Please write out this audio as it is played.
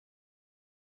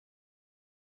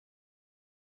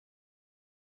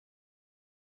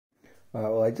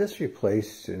Well, I just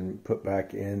replaced and put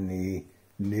back in the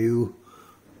new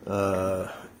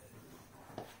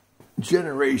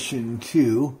Generation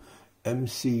 2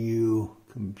 MCU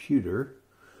computer.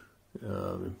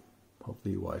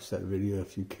 Hopefully you watch that video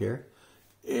if you care.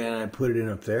 And I put it in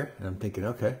up there, and I'm thinking,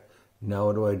 okay, now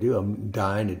what do? I'm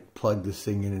dying to plug this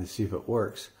thing in and see if it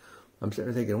works. I'm sitting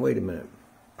there thinking, wait a minute.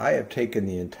 I have taken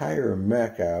the entire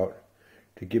mech out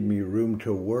to give me room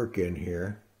to work in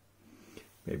here.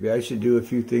 Maybe I should do a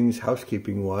few things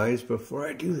housekeeping-wise before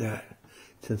I do that,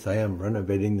 since I am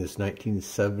renovating this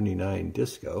 1979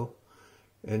 disco.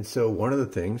 And so one of the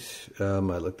things I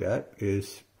looked at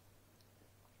is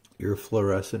your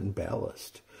Florescent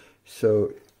ballast.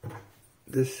 So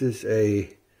this is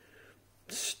a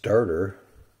starter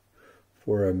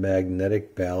for a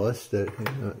magnetic ballast that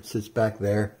sits back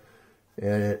there,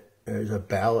 and there's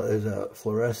a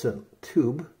fluorescent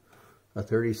tube, a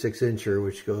 36-incher,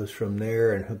 which goes from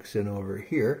there and hooks in over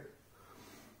here,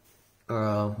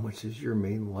 which is your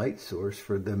main light source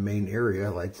for the main area,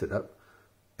 lights it up.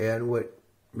 And what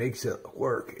makes it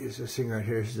work is this thing right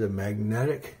here. This is a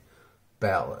magnetic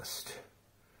ballast.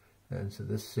 And so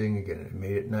this thing, again, it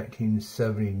made it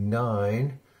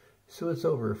 1979, so it's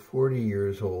over 40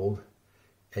 years old.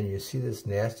 And you see this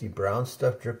nasty brown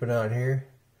stuff dripping out here,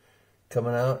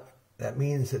 coming out? That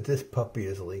means that this puppy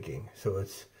is leaking. So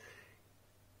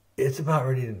it's about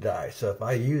ready to die. So if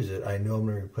I use it, I know I'm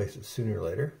going to replace it sooner or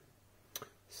later.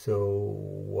 So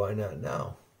why not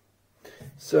now?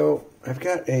 So I've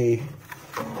got a,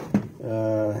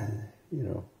 a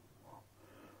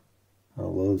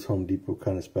Lowe's Home Depot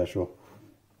kind of special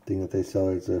thing that they sell.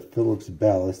 It's a Phillips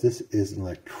ballast. This is an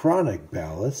electronic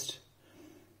ballast,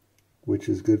 which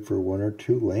is good for 1 or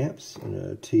 2 lamps, and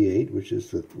a T8, which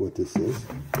is what this is.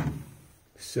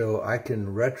 So I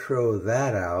can retro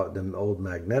that out, the old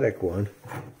magnetic one,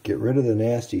 get rid of the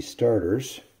nasty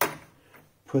starters,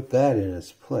 put that in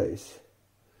its place.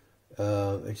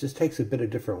 It just takes a bit of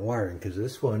different wiring, because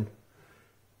this one,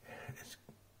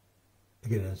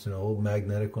 again, it's an old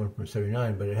magnetic one from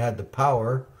 79, but it had the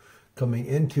power coming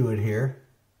into it here.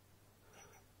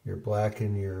 Your black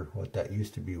and your, what that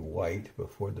used to be white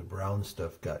before the brown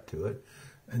stuff got to it.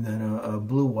 And then a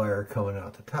blue wire coming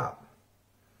out the top.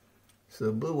 So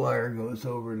the blue wire goes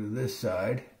over to this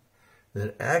side.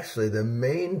 Then actually the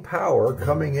main power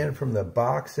coming in from the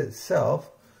box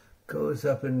itself goes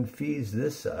up and feeds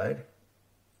this side.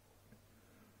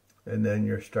 And then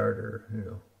your starter,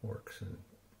 works in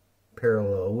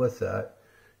parallel with that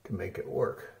to make it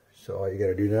work. So all you got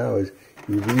to do now is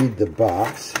you read the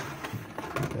box.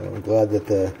 I'm glad that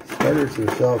the starters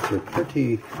themselves are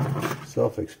pretty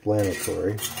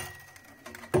self-explanatory.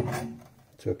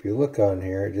 So if you look on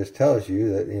here, it just tells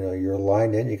you that, you're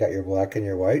lined in. You got your black and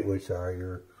your white, which are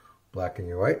your black and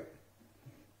your white.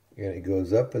 And it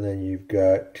goes up, and then you've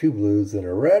got 2 blues and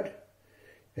a red.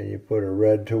 And you put a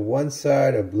red to one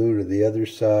side, a blue to the other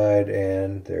side,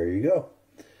 and there you go.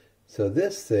 So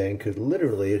this thing could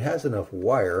literally, it has enough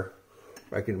wire,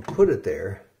 I can put it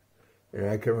there, and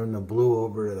I can run the blue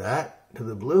over to that, to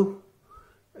the blue,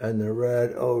 and the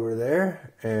red over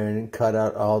there, and cut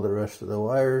out all the rest of the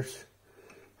wires,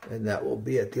 and that will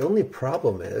be it. The only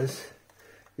problem is,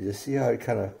 you just see how it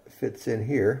kind of fits in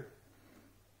here,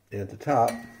 at the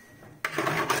top,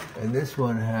 and this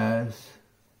one has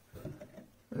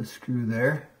a screw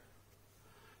there,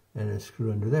 and a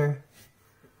screw under there.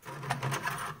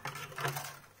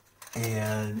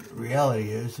 And reality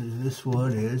is this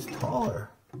one is taller.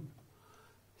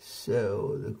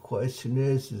 So the question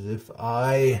is if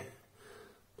I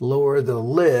lower the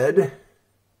lid,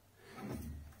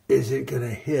 is it going to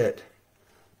hit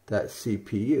that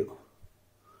CPU?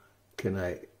 Can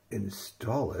I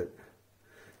install it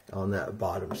on that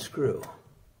bottom screw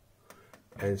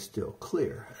and still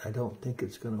clear? I don't think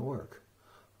it's going to work.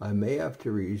 I may have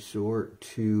to resort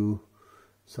to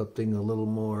something a little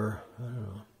more, I don't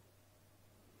know,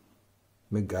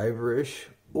 MacGyver-ish,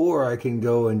 or I can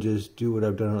go and just do what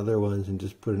I've done on other ones and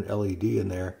just put an LED in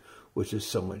there, which is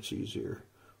so much easier.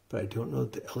 But I don't know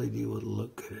if the LED would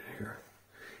look good in here.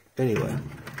 Anyway,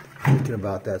 thinking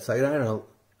about that. So I don't know.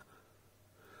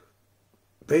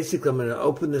 Basically, I'm going to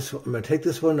open this. I'm going to take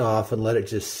this one off and let it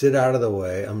just sit out of the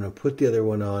way. I'm going to put the other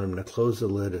one on. I'm going to close the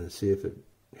lid and see if it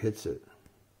hits it.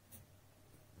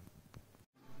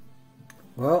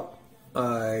 Well,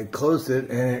 I closed it,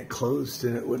 and it closed,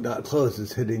 and it would not close.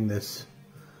 It's hitting this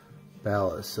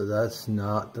ballast, so that's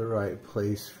not the right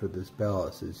place for this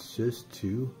ballast. It's just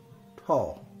too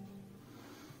tall.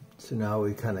 So now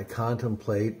we kind of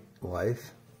contemplate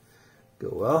life. Go,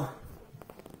 well,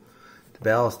 the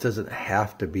ballast doesn't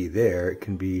have to be there. It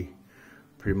can be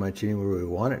pretty much anywhere we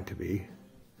want it to be.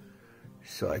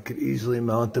 So I could easily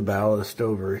mount the ballast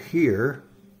over here.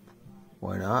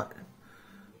 Why not?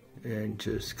 And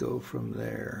just go from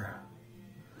there.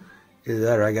 Either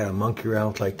that or I got to monkey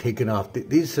around with like taking off.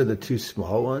 These are the two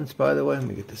small ones, by the way. Let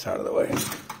me get this out of the way.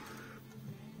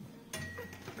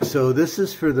 So this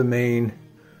is for the main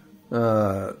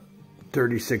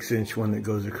 36-inch one that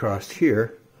goes across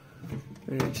here.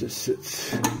 And it just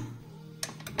sits.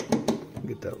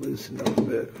 Get that loosened up a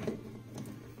bit.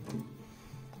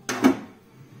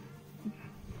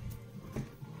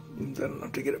 I don't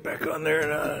have to get it back on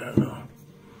there. I don't know.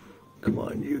 Come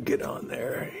on, you get on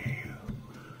there.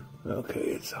 Okay,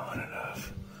 it's on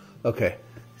enough. Okay,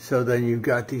 so then you've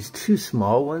got these two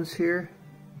small ones here.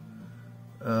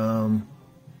 One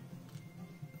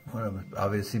of them has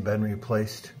obviously been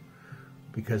replaced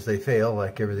because they fail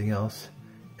like everything else.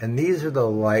 And these are the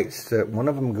lights that one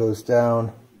of them goes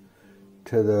down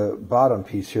to the bottom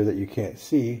piece here that you can't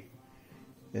see.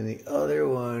 And the other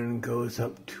one goes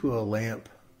up to a lamp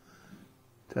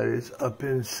that is up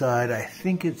inside. I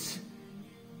think it's,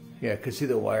 yeah, can see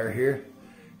the wire here?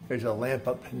 There's a lamp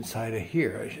up inside of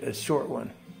here, a short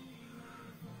one.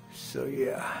 So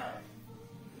yeah.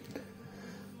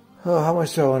 Oh, how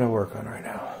much do I want to work on right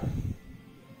now?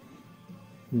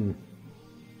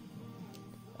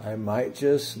 I might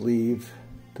just leave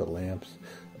the lamps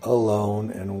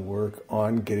alone and work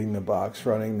on getting the box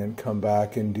running, then come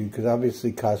back and do, because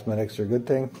obviously cosmetics are a good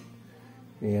thing.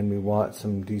 And we want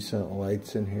some decent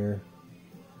lights in here.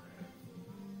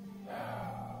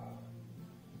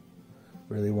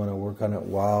 Really want to work on it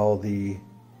while the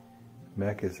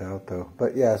mech is out though.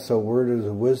 But yeah, so word of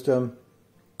wisdom.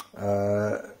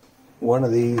 One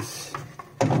of these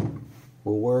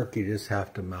will work. You just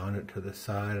have to mount it to the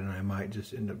side, and I might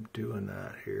just end up doing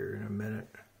that here in a minute.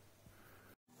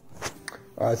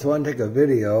 Alright, so I want to take a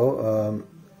video.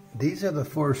 These are the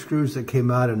 4 screws that came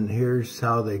out, and here's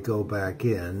how they go back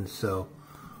in. So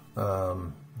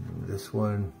this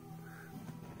one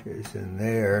is in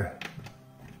there,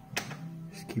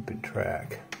 just keeping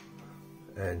track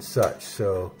and such.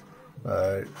 So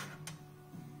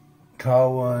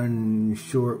tall one,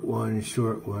 short one,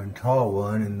 short one, tall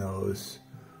one in those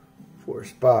 4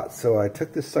 spots. So I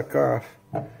took this sucker off,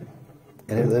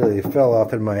 and it literally fell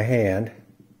off in my hand.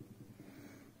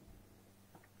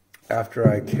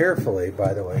 After I carefully,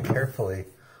 by the way, carefully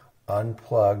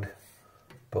unplugged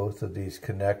both of these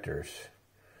connectors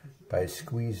by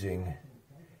squeezing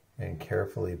and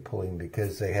carefully pulling,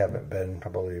 because they haven't been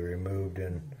probably removed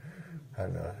in, I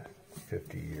don't know,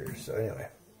 50 years. So anyway,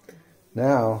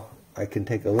 now I can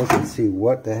take a look and see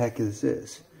what the heck is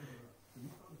this.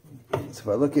 So if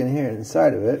I look in here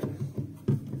inside of it,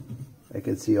 I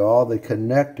can see all the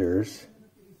connectors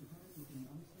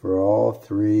for all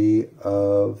 3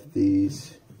 of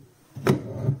these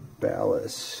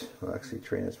ballasts. Well, actually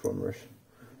transformers,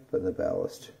 but in the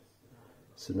ballast.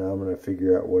 So now I'm going to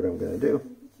figure out what I'm going to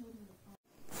do.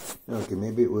 Okay,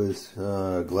 maybe it was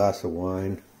a glass of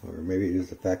wine, or maybe it was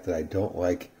the fact that I don't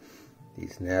like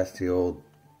these nasty old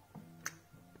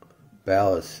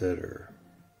ballasts that are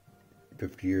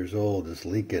 50 years old, just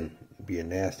leaking, being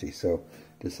nasty. So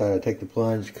decided to take the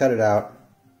plunge, cut it out,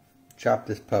 chop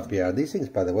this puppy out. These things,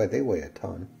 by the way, they weigh a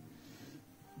ton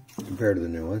compared to the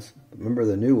new ones. Remember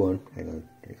the new one? Hang on,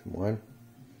 drink some wine.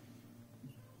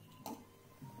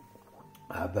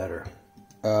 Better.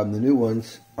 The new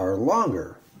ones are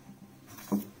longer.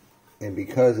 And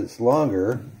because it's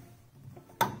longer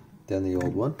than the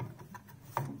old one,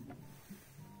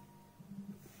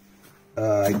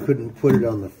 I couldn't put it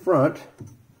on the front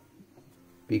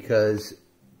because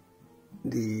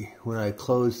when I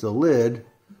close the lid,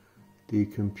 the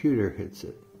computer hits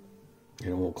it and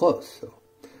it won't close. So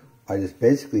I just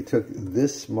basically took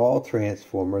this small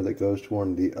transformer that goes to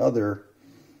one of the other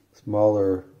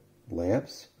smaller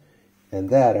lamps, and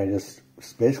that I just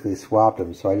basically swapped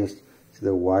them. So I just see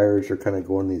the wires are kind of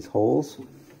going in these holes.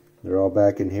 They're all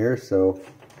back in here, so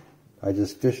I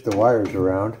just fished the wires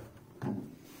around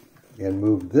and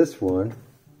moved this one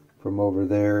from over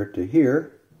there to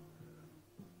here.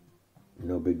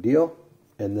 No big deal.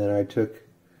 And then I took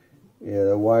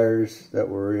the wires that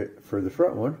were for the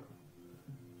front one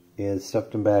and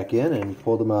stuffed them back in and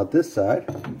pulled them out this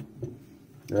side.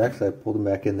 Or actually, I pulled them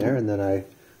back in there, and then I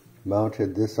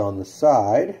mounted this on the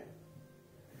side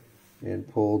and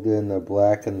pulled in the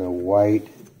black and the white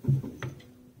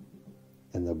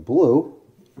and the blue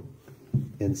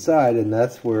inside, and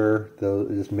that's where it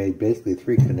just made basically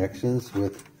 3 connections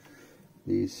with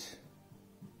these.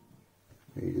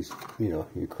 You just,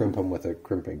 you crimp them with a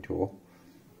crimping tool.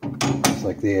 It's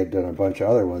like they had done a bunch of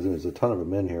other ones. There's a ton of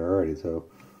them in here already, so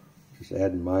Just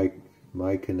adding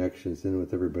my connections in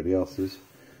with everybody else's.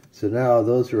 So now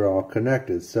those are all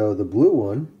connected. So the blue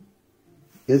one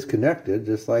is connected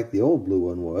just like the old blue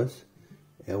one was.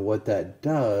 And what that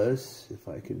does, if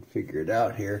I can figure it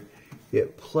out here,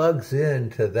 it plugs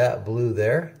into that blue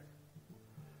there,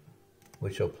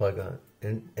 which will plug on,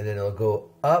 and then it'll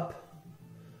go up,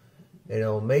 and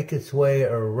it'll make its way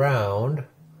around,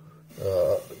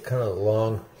 kind of a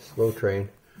long, slow train,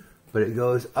 but it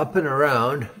goes up and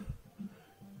around,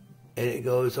 and it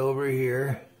goes over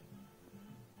here,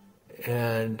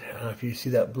 and I don't know if you see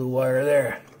that blue wire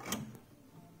there,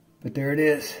 but there it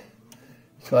is.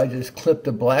 So I just clipped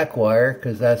the black wire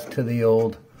because that's to the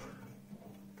old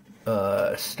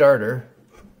starter.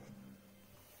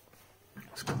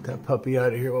 Let's get that puppy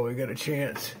out of here while we got a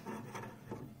chance.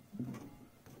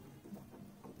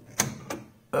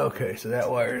 Okay, so that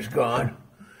wire is gone.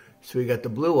 So we got the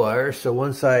blue wire. So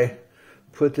once I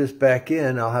put this back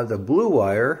in, I'll have the blue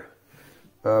wire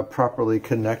properly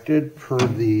connected per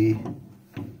the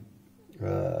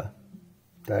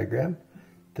diagram.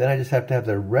 Then I just have to have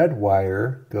the red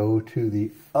wire go to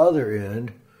the other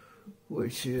end,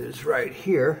 which is right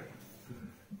here.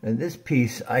 And this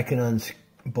piece, I can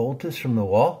unbolt this from the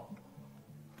wall,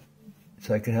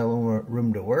 so I can have a little more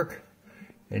room to work,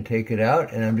 and take it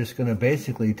out. And I'm just going to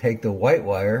basically take the white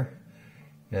wire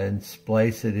and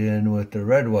splice it in with the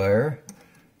red wire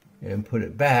and put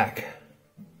it back.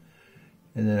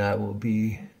 And then I will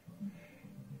be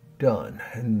done.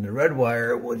 And the red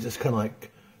wire will just kind of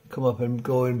like come up and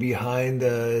go in behind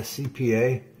the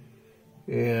CPA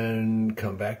and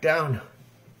come back down.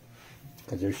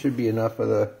 Because there should be enough of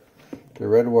the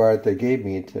red wire that they gave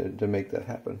me to make that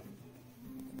happen.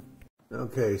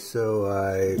 Okay, so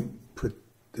I put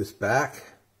this back,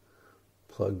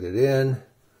 plugged it in,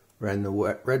 ran the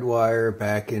red wire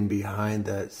back in behind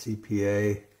that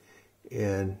CPA,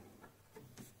 and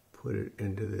put it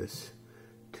into this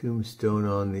tombstone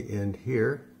on the end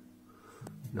here.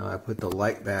 Now I put the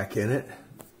light back in it.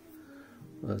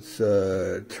 Let's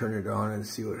turn it on and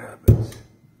see what happens.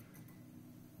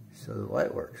 So the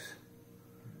light works.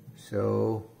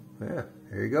 So yeah,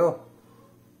 there you go.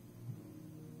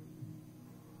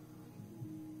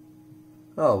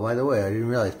 Oh, by the way, I didn't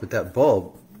realize, but that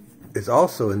bulb is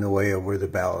also in the way of where the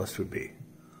ballast would be.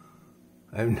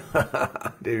 Didn't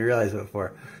realize it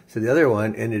before. So the other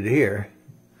one ended here.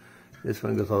 This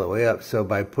one goes all the way up. So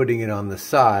by putting it on the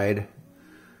side,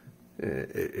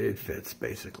 it fits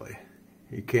basically.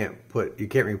 You can't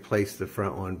replace the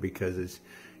front one because it's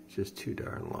just too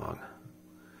darn long.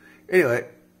 Anyway,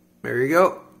 there you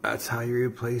go. That's how you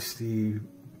replace the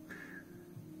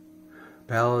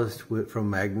ballast from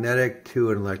magnetic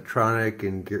to an electronic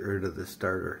and get rid of the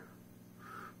starter.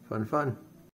 Fun, fun.